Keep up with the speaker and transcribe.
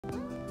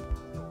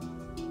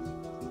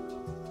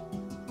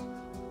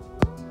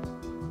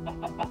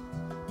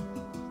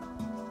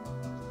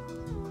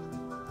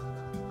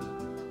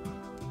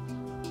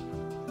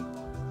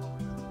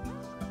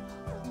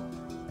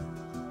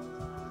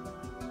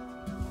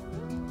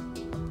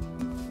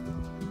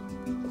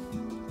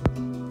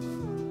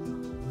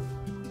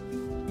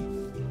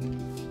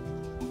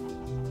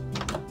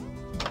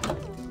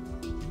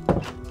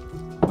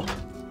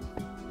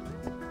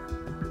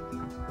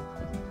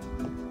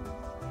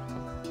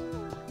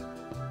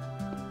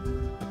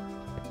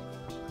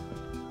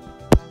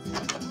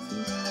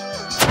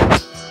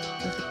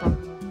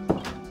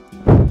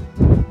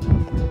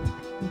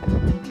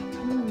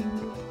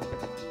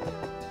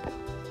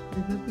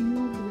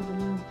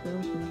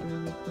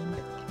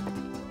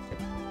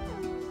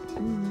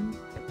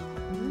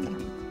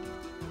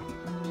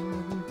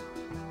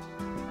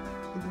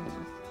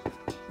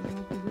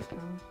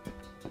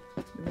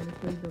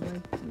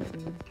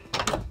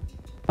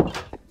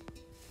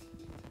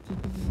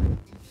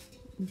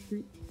the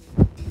street.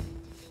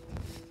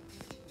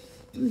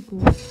 Really cool.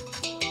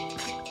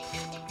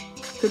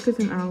 Took us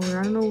an hour.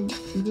 I don't know.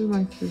 This is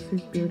my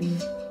sister's building.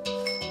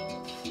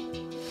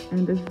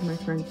 And this is my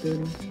friend's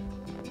building.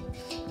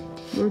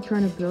 We were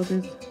trying to build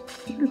this.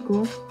 Pretty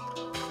cool.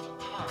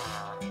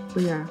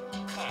 But yeah.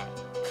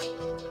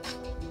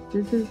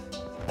 This is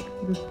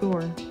the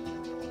store. I'm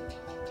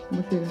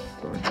gonna show you the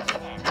store.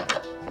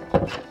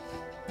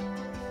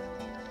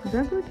 Is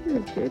that what you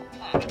did?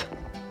 Oh,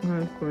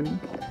 that's funny.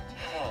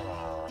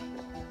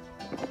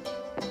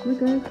 Look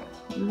guys,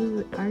 this is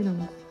the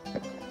items.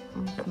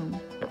 Awesome.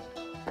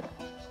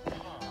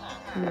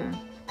 Yeah.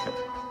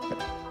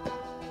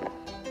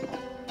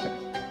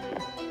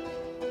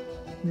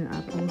 Yeah,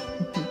 apples.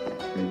 It's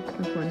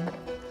so funny.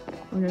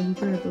 Oh yeah, he's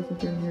trying to throw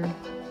something in here.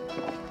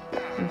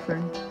 My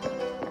friend.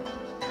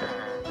 Oh,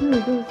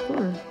 there's a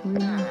store.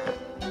 Really nice.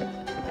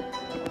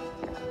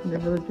 The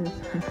villagers.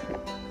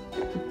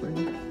 So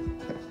funny.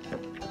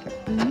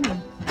 And yeah.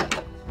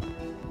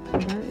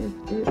 That is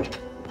it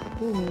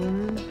for the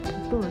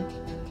store.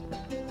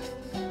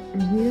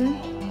 And here,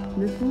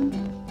 this one,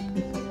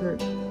 it's a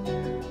church.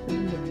 This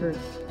is a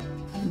church.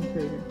 Let me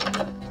show you.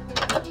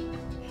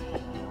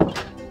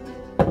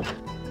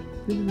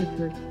 This is a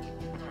church.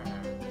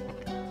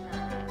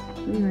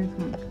 Really nice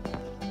one.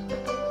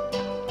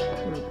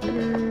 Right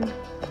there.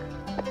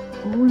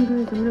 Oh, you guys,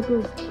 I'm gonna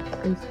build a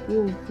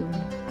school soon.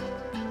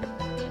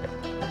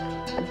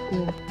 A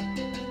school.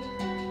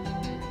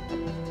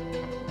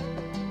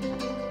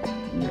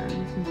 Yeah,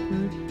 this is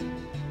church.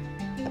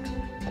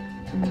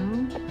 And now,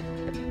 I'm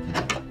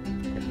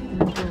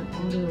gonna go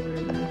all the way over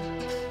there, guys.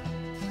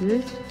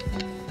 This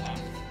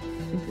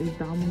is a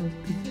Domino's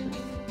pizza.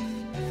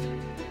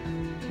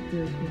 It's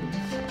really cool.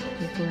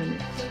 That's what I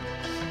make.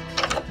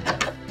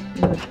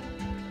 Look.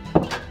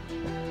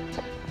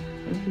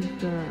 This is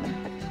the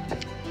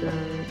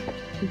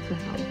pizza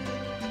house.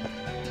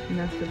 And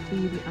that's the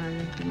food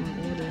items you want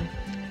to order.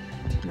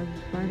 That's a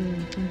Friday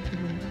and Sunday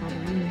and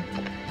Halloween.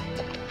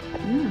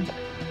 Yeah.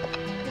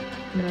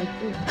 And that's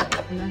it.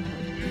 And that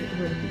house is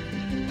where the pizza.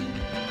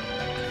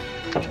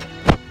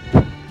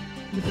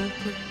 The best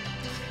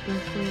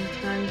place,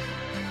 guys,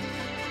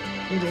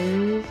 it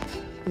is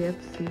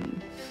KFC.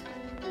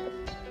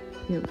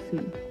 KFC.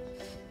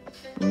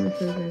 I'm gonna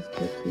show you guys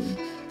KFC.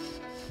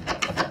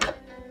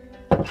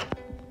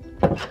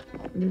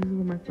 And this is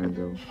what my friend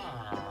built.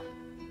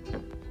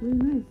 Really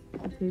nice.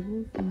 The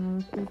tables and all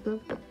that cool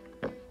stuff.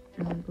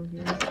 And then go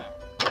here.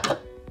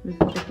 This is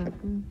the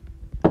bathroom.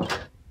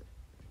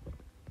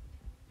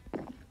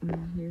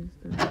 And here's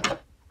the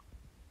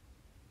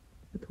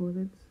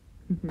toilets.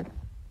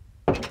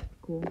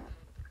 Cool.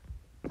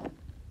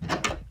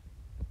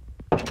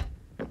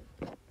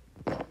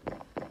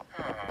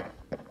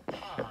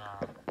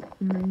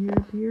 And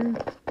right here,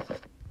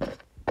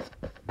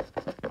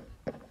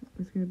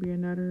 it's gonna be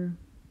another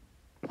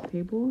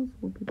tables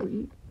where people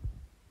eat.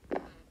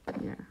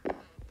 Yeah.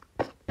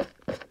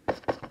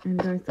 And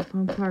guys, the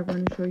fun part, we're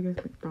gonna show you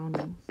guys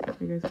McDonald's. Are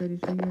you guys ready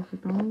to show you guys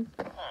McDonald's?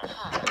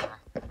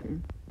 Okay.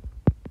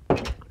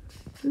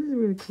 This is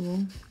really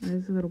cool.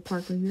 There's a little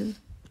park right here. This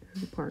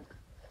is a park.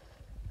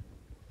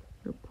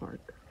 The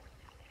park.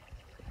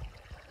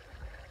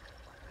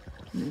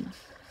 Nice.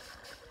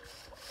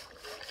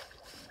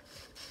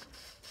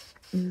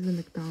 This is a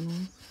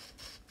McDonald's.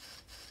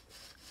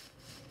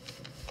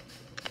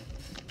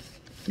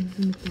 This is a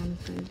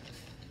McDonald's, guys.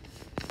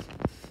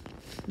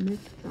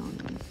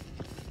 McDonald's.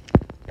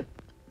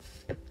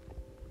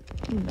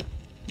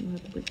 You'll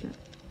have to break that.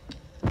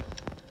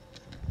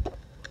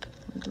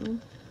 There we go.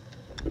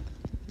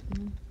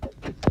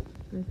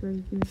 Guys, ready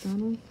to see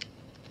McDonald's?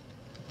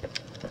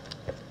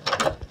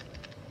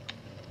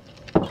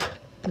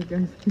 Hey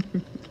guys,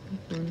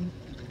 funny.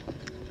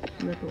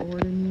 You got the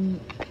order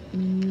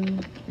menu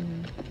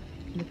and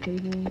the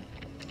table.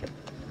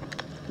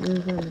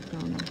 There's our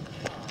McDonald's.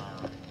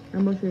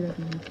 I'm gonna show you guys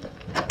in here.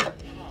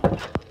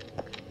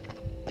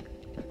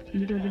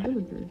 These are the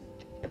villagers.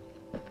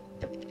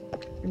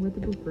 And we have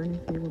to do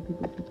furnace here where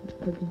people keep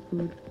cooking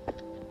food.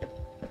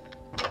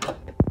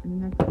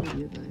 And next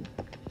video, guys.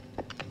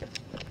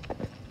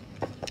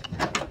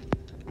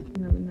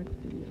 We have a next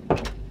video.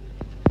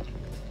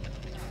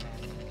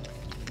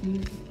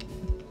 This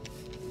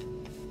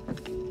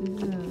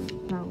is a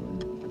tower.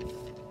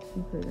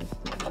 Okay, that's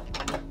cool.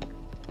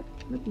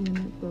 Nothing in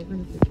it, but we're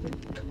gonna fix it.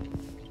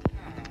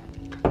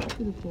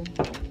 Pretty cool.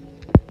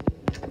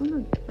 Oh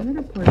look,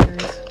 another part,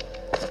 guys.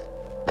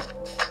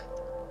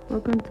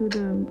 Welcome to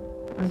the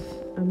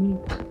mini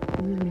park.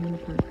 This is a mini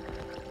park.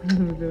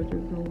 The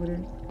villagers over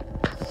there.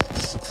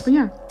 But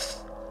yeah.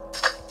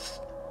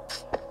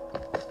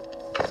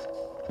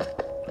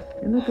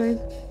 And look guys,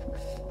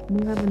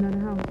 we have another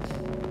house.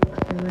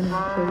 And let me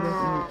show you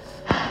guys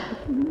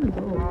in it.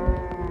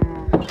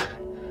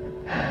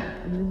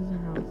 And this is a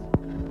house.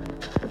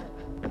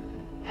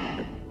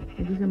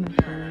 And these are my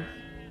friends.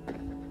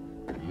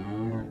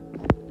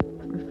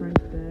 My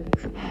friend's bed.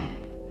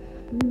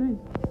 Really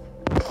nice.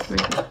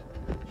 Like that.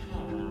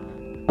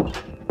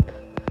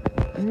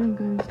 And then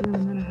guys, we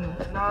have another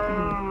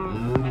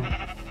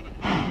house.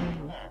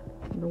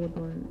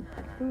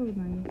 so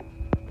nice.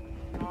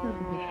 Look at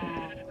the picture.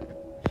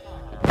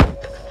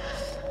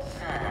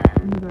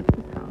 And we got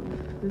this house.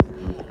 This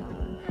house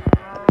tower.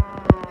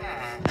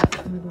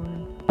 And we're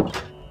going.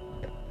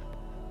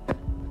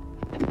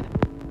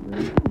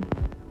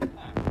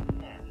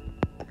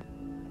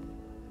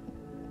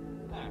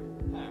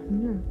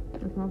 Yeah,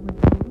 that's all for the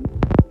table.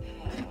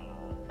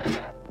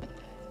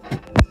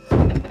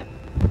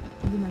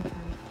 Maybe my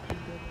time.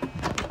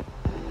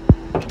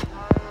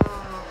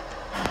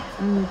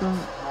 And we got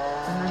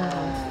another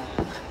house.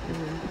 And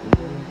then the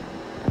building house.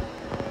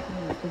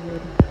 Yeah, it's a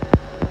good.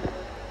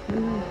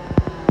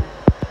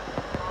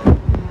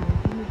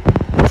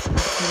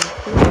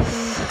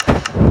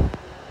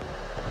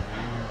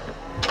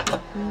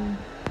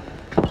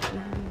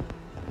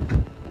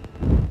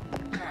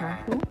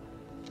 Castle?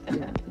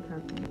 Yeah, it's a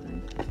castle,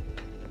 guys.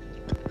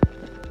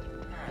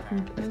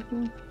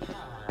 Castle.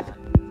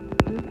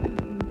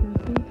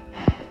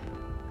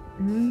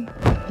 And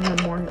we have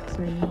more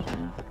exciting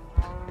things.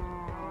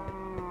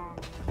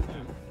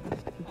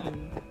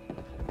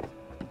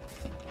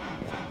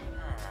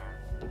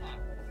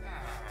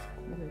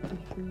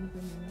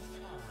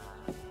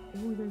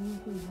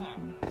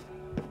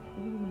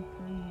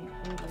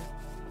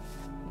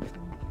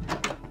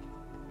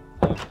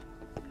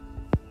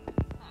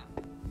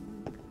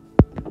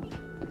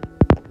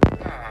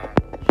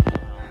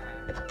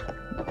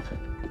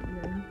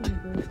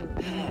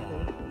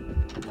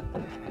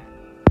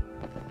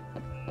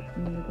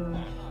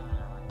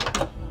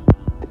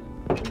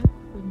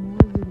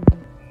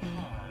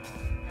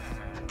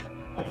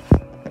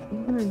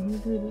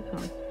 Usually this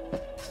house.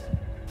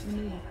 I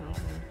know this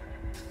house.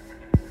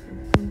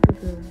 It's some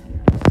people,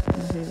 yeah,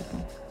 it's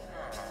beautiful.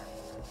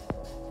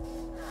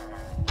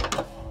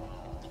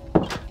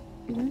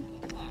 See that?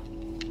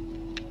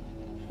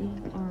 These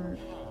are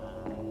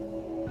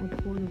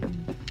portable.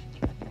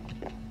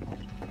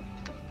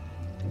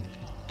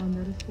 On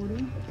that is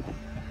portable.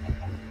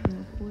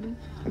 That portable.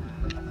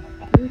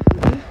 This is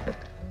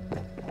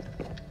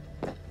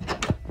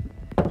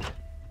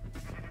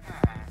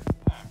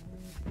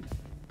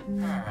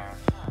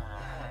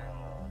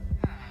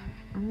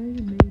I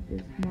made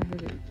this small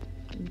village.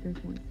 You guys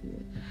want to see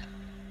it?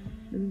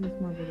 This is a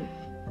small village.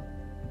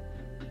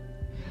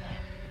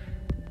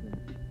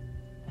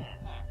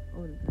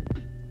 Oh, the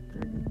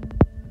dragon.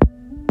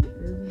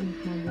 This is a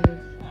small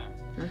village.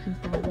 Dragon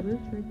small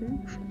village right there.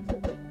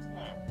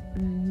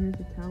 And then here's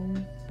the tower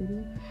city.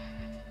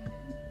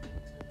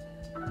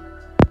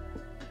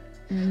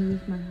 And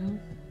here's my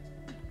house.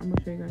 I'm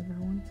gonna show you guys that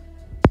one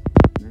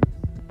next.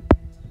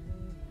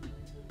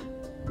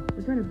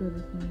 We're trying to build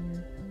this one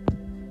here.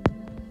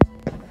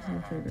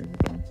 I'll show you guys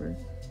this one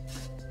first.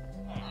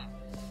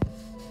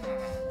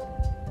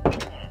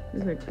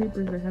 There's like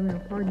creepers that are having a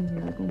party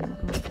here. Like, oh my god.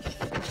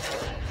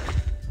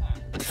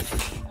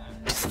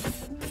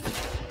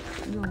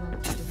 There's a lot of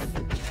people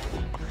here.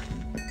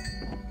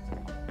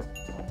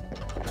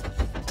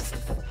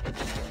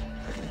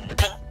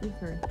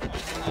 Sorry.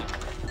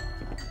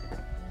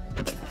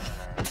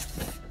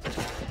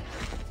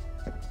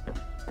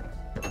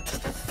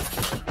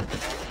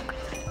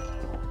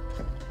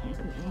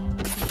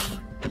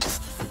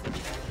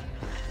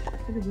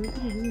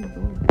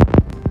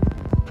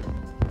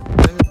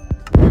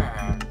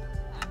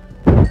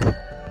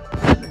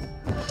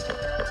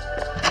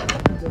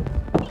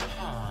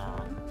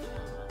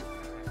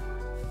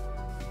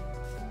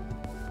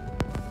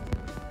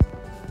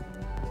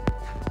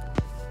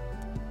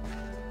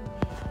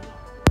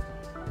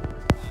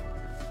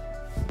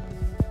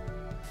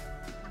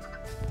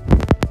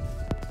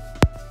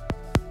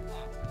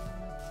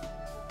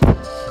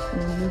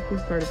 Let's get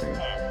started,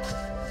 guys.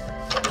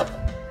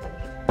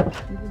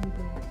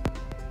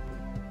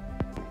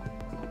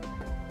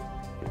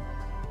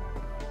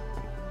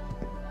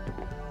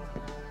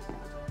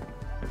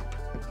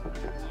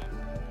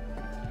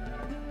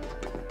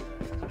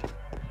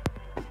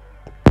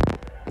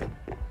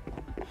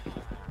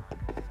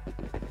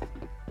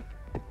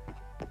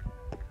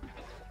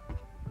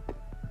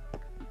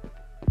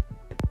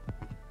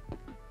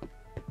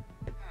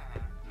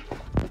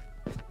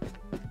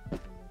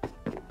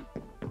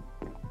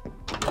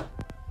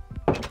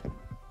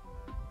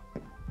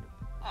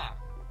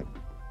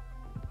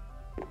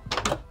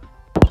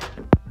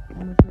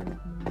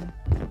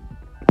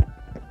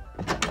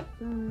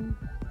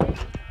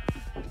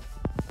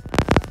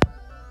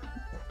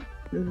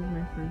 This is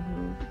my friend's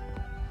house.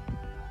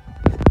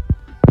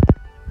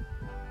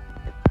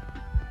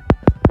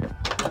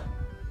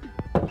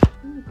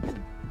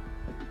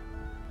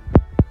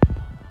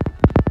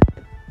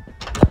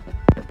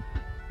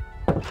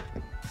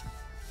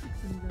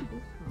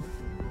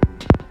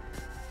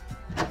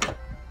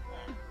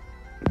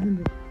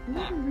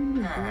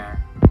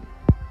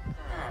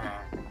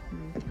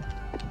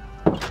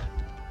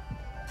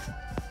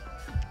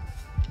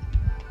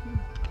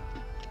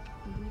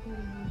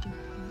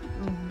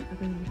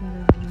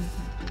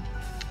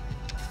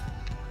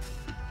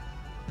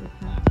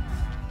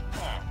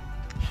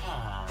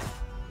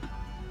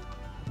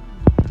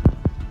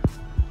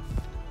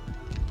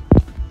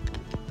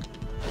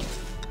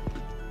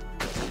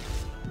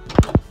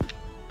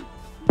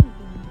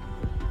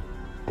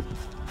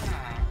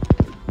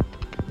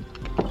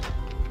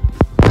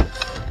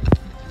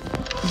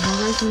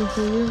 Can I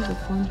show you the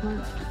fun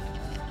part?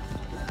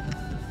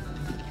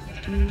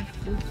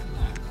 This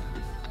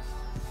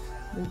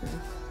big guy.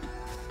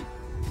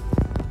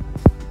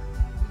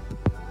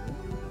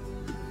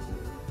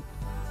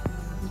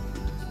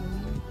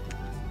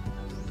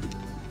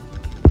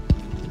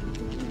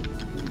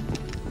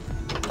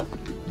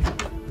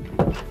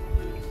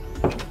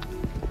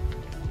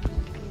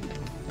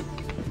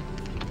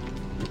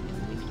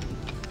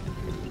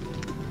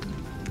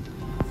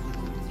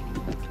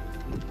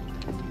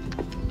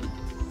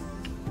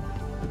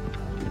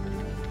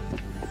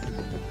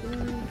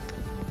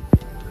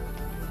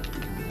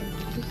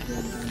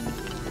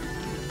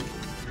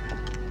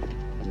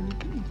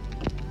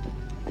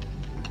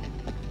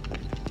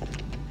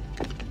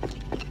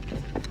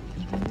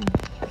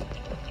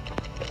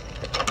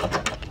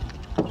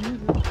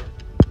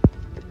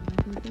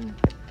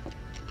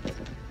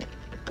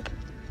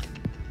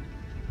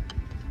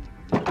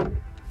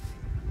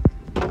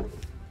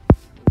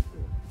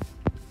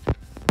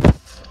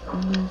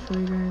 I'm gonna show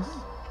you guys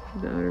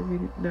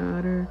the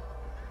other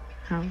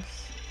house.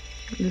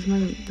 This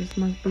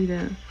must be the.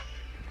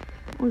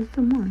 Oh, there's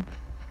some more.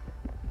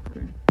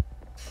 Okay.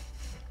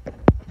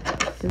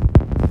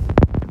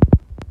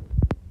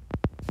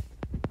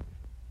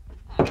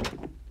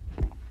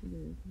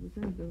 We're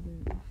trying to build it.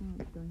 It's not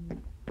done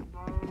yet.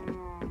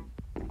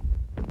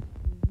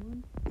 One,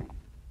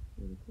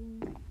 really cool.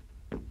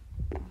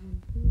 Room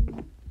 2,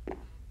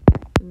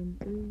 room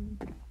 3,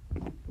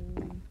 4.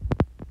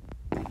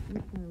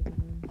 Let's try over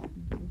there.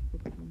 Let's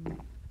put it on.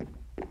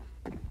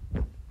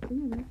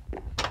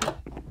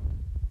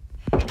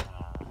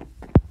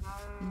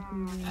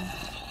 Come here,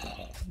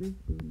 this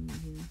building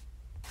right here.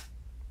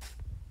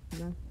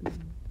 Last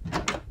building.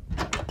 Oh,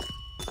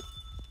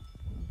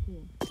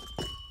 cool.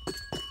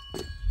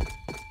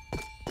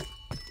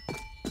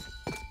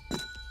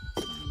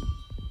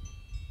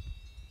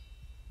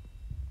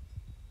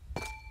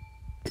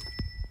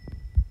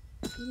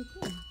 Really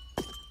cool.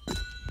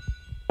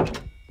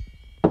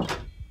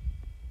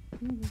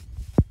 Yeah,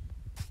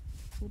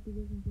 hope you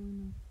guys enjoying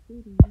the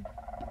video.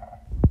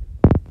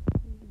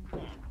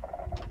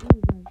 Oh,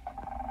 guys.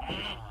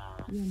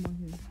 Yeah, I'm on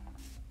here.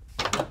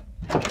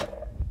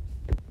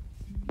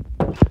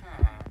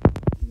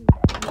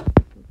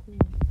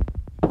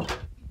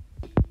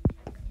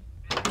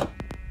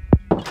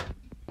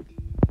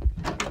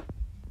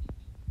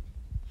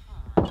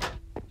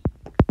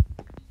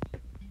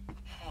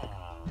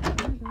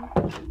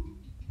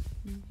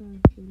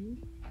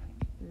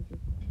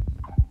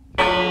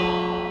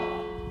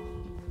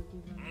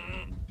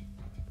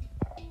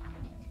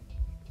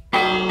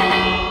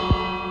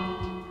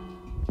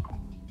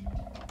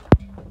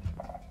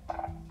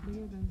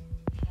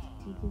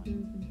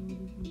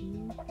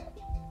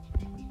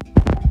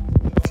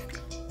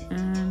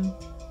 And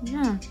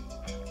yeah,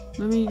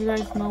 let me you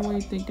guys know what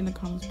you think in the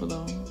comments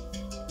below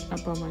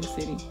about my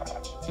city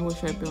and what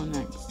should I build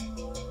next.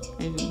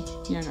 And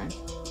yeah, guys,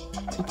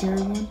 take care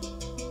everyone,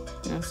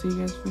 and I'll see you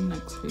guys for the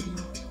next video.